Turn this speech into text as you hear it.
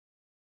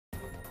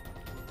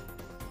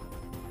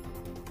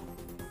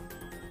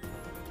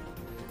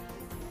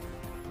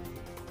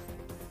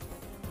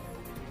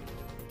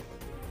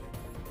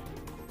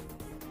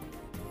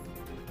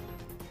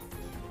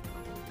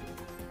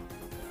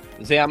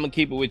Say I'm gonna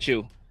keep it with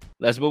you.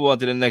 Let's move on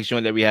to the next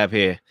joint that we have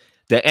here.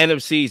 The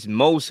NFC's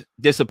most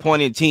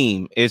disappointing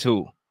team is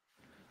who?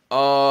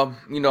 I'm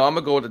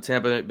gonna go with the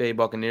Tampa Bay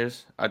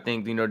Buccaneers. I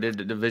think the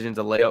division's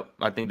a layup.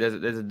 I think there's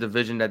a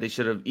division that they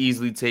should have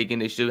easily taken.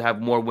 They should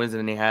have more wins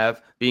than they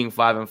have, being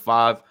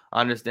 5-5.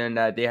 I understand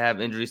that they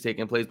have injuries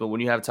taking place, but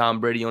when you have Tom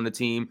Brady on the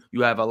team,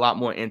 you have a lot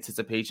more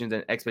anticipations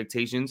and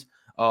expectations.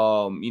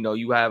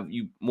 You have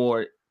you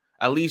more.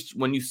 At least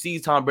when you see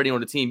Tom Brady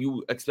on the team,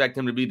 you expect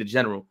him to be the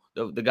general,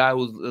 the guy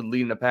who's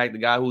leading the pack, the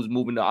guy who's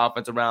moving the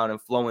offense around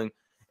and flowing.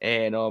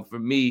 And for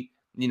me,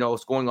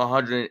 scoring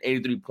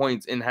 183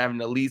 points and having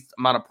the least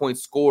amount of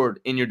points scored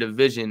in your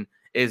division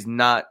is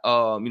not,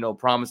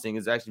 promising.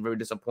 It's actually very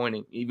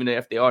disappointing. Even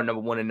if they are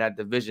number one in that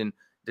division,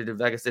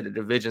 like I said, the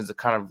divisions are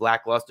kind of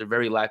lackluster,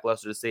 very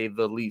lackluster to say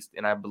the least.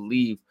 And I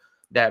believe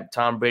that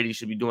Tom Brady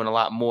should be doing a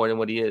lot more than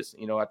what he is.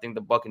 I think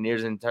the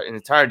Buccaneers in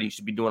entirety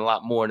should be doing a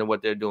lot more than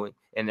what they're doing.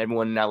 And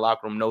everyone in that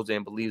locker room knows it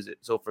and believes it.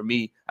 So for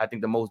me, I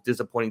think the most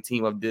disappointing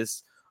team of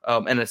this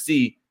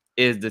NFC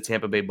is the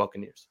Tampa Bay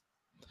Buccaneers.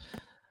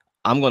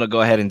 I'm going to go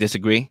ahead and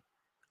disagree.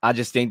 I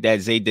just think that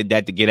Zay did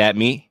that to get at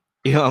me.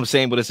 You know what I'm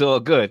saying? But it's all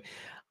good.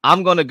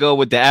 I'm going to go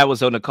with the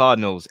Arizona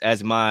Cardinals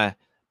as my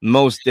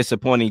most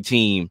disappointing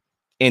team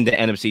in the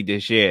NFC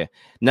this year.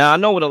 Now, I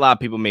know what a lot of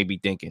people may be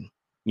thinking.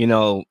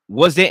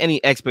 Was there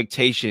any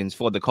expectations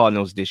for the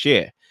Cardinals this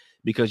year?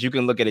 Because you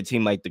can look at a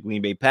team like the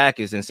Green Bay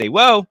Packers and say,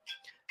 well,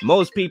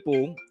 most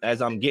people,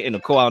 as I'm getting a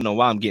call, I don't know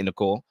why I'm getting a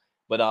call,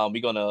 but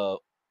we're going to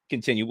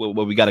continue with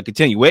what we got to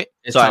continue with.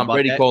 It's Tom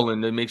Brady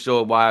calling to make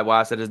sure why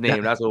I said his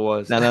name. That's what it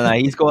was. No.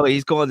 He's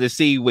calling to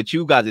see what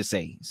you guys are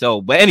saying.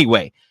 So, but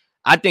anyway,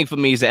 I think for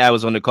me, it's the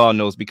Arizona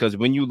Cardinals because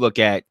when you look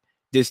at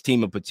this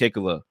team in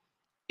particular,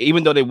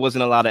 even though there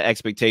wasn't a lot of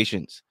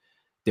expectations,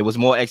 there was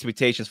more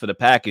expectations for the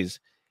Packers.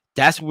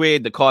 That's where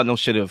the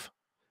Cardinals should have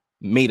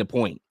made a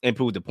point,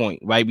 improved the point,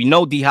 right? We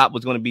know D-Hop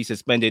was going to be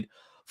suspended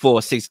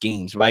for 6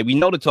 games, right? We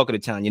know the talk of the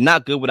town. You're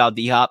not good without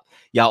D-Hop.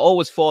 Y'all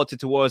always falter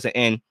towards the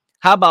end.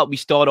 How about we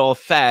start off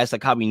fast,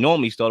 like how we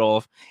normally start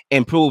off,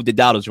 and prove the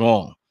doubters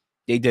wrong?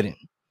 They didn't.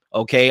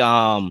 Okay.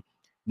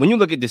 When you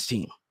look at this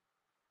team,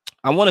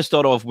 I want to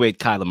start off with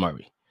Kyler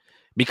Murray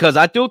because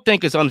I do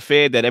think it's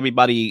unfair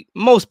that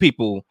most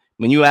people,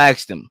 when you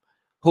ask them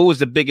who is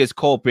the biggest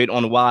culprit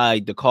on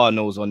why the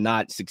Cardinals are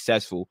not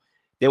successful,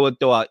 they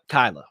would throw out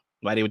Kyler,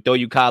 right? They would throw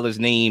you Kyler's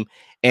name.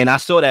 And I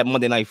saw that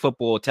Monday Night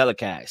Football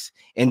telecast,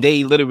 and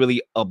they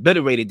literally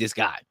obliterated this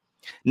guy.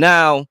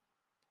 Now,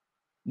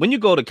 when you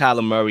go to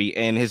Kyler Murray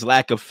and his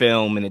lack of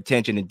film and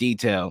attention to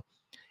detail,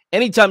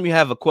 anytime you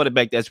have a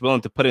quarterback that's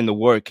willing to put in the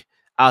work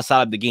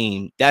outside of the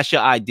game, that's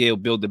your ideal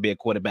build to be a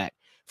quarterback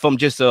from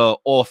just a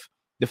off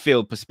the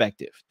field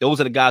perspective.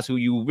 Those are the guys who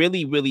you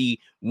really, really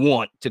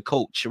want to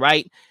coach,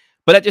 right?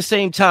 But at the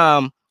same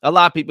time, a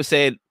lot of people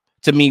said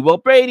to me, well,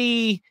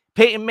 Brady,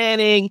 Peyton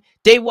Manning,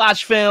 they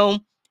watch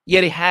film.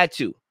 Yeah, they had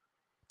to.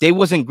 They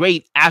wasn't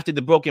great after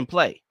the broken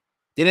play.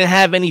 They didn't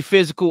have any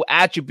physical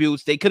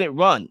attributes. They couldn't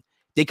run.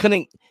 They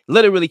couldn't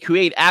literally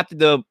create after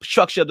the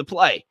structure of the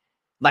play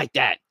like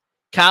that.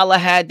 Kyler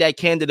had that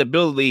candid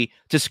ability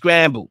to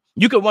scramble.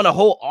 You could run a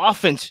whole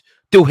offense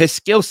through his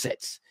skill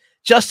sets.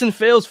 Justin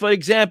Fields, for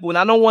example, and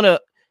I don't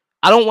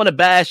want to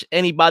bash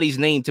anybody's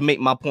name to make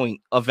my point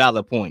a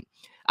valid point.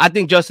 I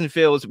think Justin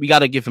Fields, we got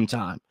to give him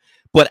time.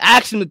 But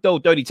ask him to throw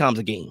 30 times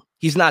a game.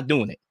 He's not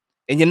doing it.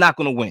 And you're not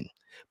going to win.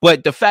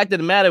 But the fact of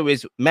the matter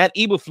is, Matt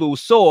Eberflus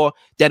saw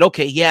that,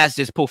 okay, he has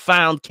this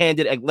profound,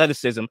 candid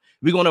athleticism.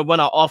 We're going to run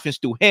our offense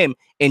through him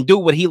and do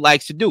what he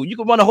likes to do. You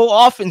can run a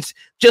whole offense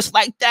just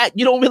like that.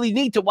 You don't really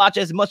need to watch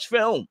as much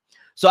film.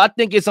 So I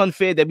think it's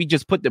unfair that we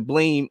just put the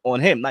blame on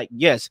him. Like,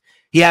 yes,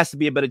 he has to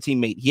be a better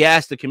teammate. He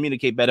has to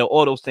communicate better.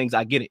 All those things,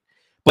 I get it.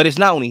 But it's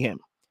not only him.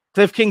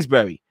 Cliff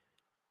Kingsbury,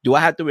 do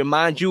I have to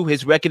remind you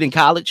his record in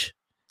college?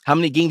 How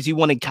many games he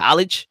won in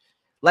college?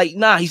 Like,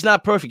 nah, he's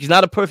not perfect. He's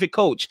not a perfect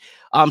coach.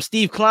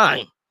 Steve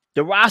Klein,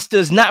 the roster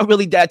is not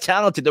really that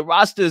talented. The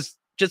roster is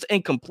just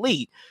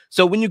incomplete.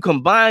 So when you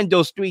combine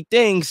those 3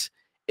 things,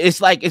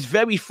 it's like it's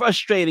very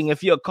frustrating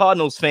if you're a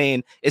Cardinals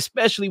fan,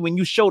 especially when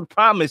you showed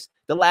promise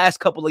the last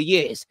couple of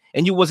years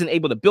and you wasn't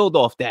able to build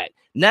off that.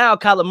 Now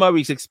Kyler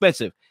Murray's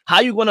expensive. How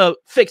are you going to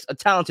fix a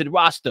talented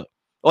roster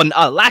or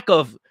a lack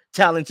of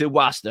talented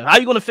roster? How are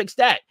you going to fix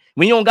that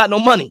when you don't got no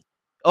money?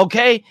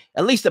 Okay,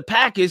 at least the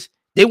Packers,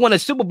 they won a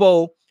Super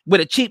Bowl with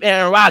a cheap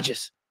Aaron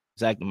Rodgers.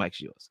 Zach, the mic's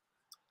yours.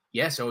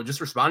 Yeah, so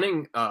just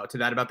responding to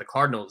that about the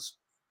Cardinals,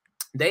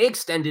 they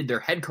extended their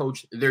head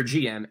coach, their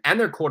GM, and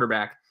their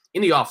quarterback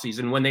in the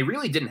offseason when they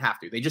really didn't have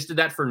to. They just did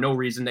that for no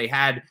reason. They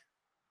had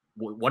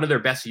one of their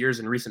best years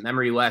in recent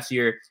memory last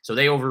year, so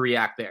they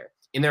overreact there.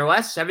 In their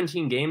last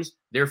 17 games,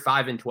 they're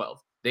 5-12.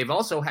 They've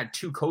also had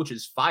 2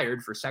 coaches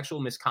fired for sexual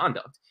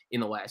misconduct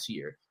in the last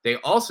year. Their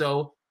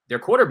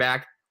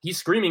quarterback, he's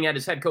screaming at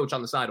his head coach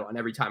on the sideline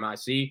every time I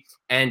see,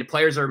 and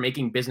players are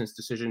making business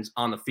decisions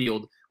on the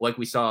field like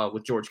we saw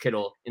with George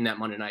Kittle in that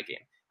Monday night game.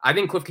 I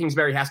think Cliff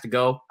Kingsbury has to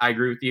go. I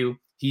agree with you.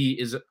 He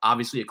is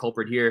obviously a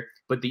culprit here,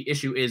 but the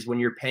issue is when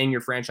you're paying your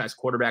franchise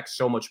quarterback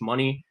so much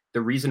money,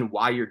 the reason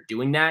why you're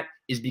doing that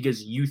is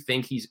because you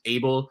think he's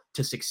able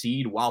to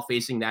succeed while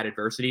facing that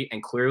adversity.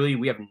 And clearly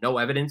we have no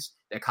evidence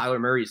that Kyler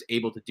Murray is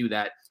able to do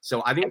that.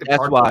 So I think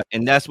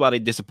that's why they're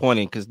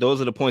disappointing, because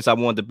those are the points I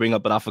wanted to bring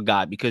up, but I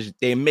forgot, because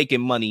they're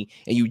making money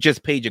and you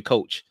just paid your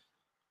coach.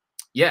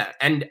 Yeah.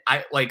 And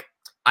I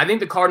think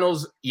the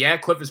Cardinals,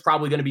 Cliff is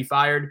probably going to be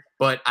fired,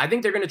 but I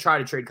think they're going to try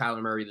to trade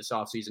Kyler Murray this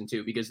offseason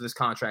too, because this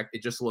contract,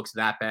 it just looks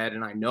that bad.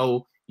 And I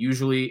know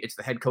usually it's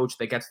the head coach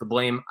that gets the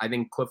blame. I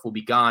think Cliff will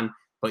be gone,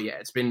 but yeah,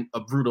 it's been a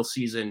brutal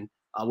season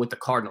with the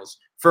Cardinals.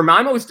 For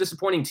my most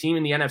disappointing team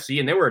in the NFC,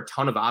 and there were a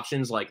ton of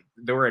options, like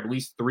there were at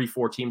least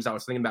 3-4 teams I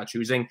was thinking about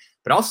choosing,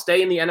 but I'll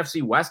stay in the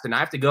NFC West, and I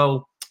have to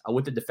go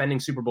with the defending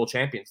Super Bowl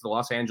champions, the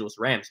Los Angeles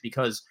Rams,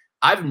 because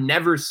I've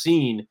never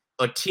seen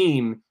a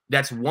team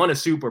that's won a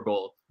Super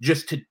Bowl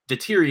just to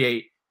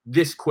deteriorate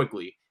this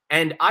quickly.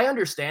 And I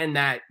understand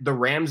that the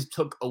Rams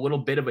took a little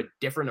bit of a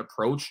different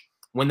approach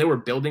when they were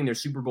building their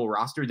Super Bowl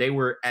roster. They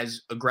were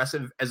as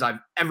aggressive as I've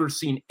ever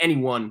seen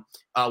anyone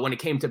when it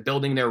came to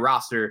building their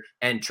roster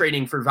and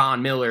trading for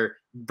Von Miller,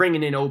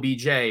 bringing in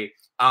OBJ,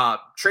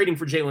 trading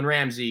for Jalen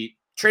Ramsey,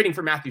 trading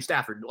for Matthew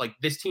Stafford. Like,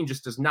 this team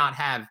just does not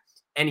have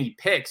any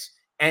picks.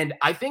 And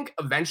I think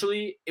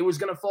eventually it was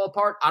going to fall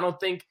apart. I don't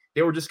think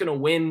they were just going to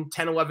win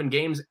 10, 11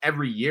 games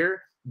every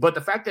year. But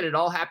the fact that it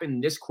all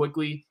happened this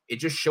quickly, it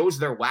just shows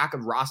their lack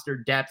of roster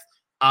depth.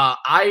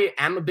 I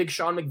am a big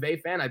Sean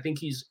McVay fan. I think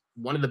he's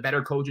one of the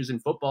better coaches in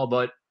football,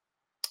 but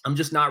I'm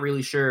just not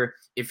really sure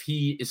if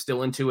he is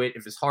still into it,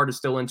 if his heart is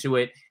still into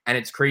it. And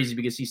it's crazy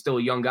because he's still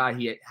a young guy.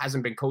 He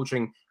hasn't been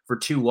coaching for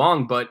too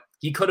long, but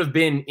he could have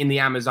been in the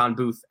Amazon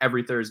booth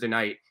every Thursday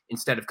night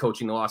instead of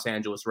coaching the Los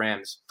Angeles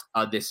Rams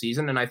this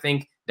season. And I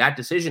think that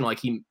decision,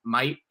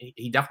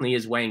 he definitely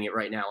is weighing it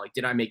right now. Like,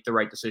 did I make the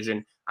right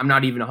decision? I'm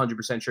not even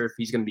 100% sure if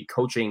he's going to be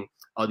coaching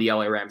the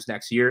LA Rams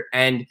next year.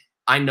 And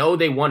I know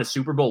they won a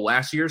Super Bowl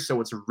last year,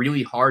 so it's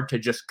really hard to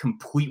just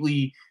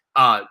completely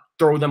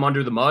throw them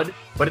under the mud.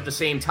 But at the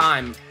same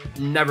time,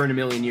 never in a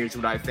million years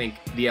would I think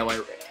the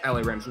LA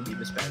Rams would be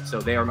this bad.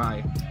 So they are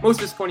my most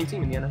disappointing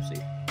team in the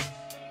NFC.